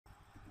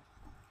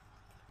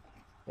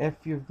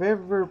If you've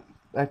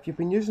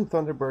been using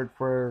Thunderbird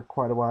for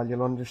quite a while,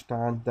 you'll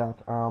understand that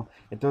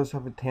it does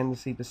have a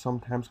tendency to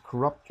sometimes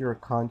corrupt your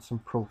accounts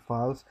and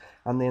profiles,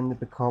 and then they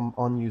become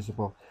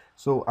unusable.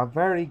 So a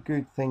very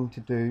good thing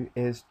to do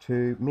is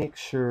to make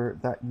sure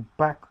that you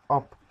back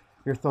up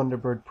your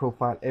Thunderbird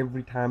profile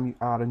every time you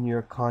add a new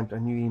account, a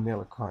new email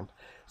account.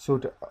 So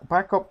to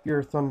back up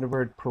your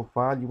Thunderbird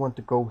profile, you want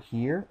to go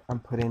here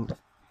and put in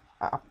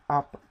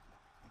app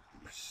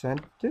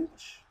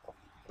percentage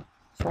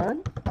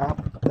sign,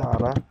 app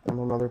data, and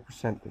another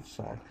percentage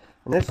sign.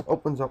 And this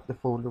opens up the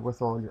folder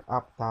with all your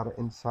app data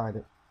inside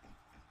it.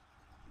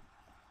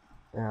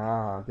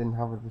 Didn't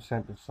have a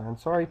percentage sign.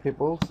 Sorry,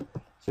 peoples.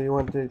 So you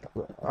want to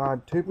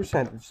add 2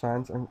 percentage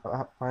signs and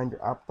find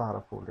your app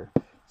data folder.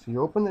 So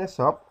you open this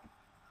up,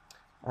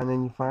 and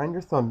then you find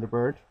your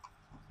Thunderbird,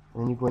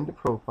 and then you go into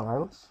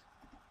profiles,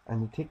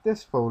 and you take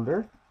this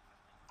folder,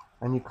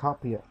 and you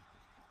copy it.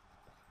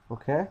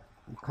 Okay?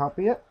 You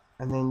copy it,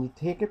 and then you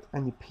take it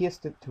and you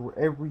paste it to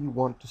wherever you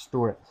want to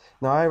store it.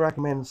 Now I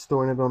recommend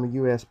storing it on a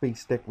USB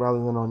stick rather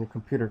than on your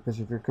computer, because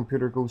if your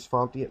computer goes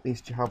faulty, at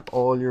least you have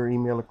all your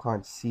email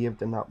accounts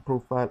saved in that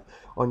profile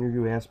on your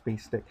USB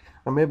stick,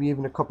 and maybe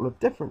even a couple of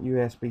different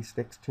USB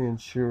sticks to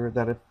ensure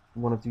that if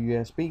one of the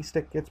USB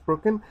stick gets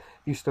broken,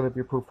 you still have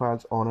your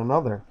profiles on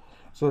another.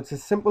 So it's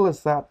as simple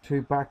as that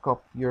to back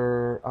up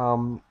your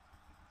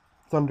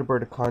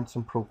Thunderbird accounts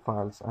and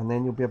profiles, and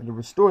then you'll be able to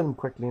restore them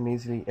quickly and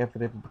easily if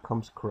it ever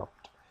becomes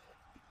corrupt.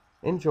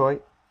 Enjoy!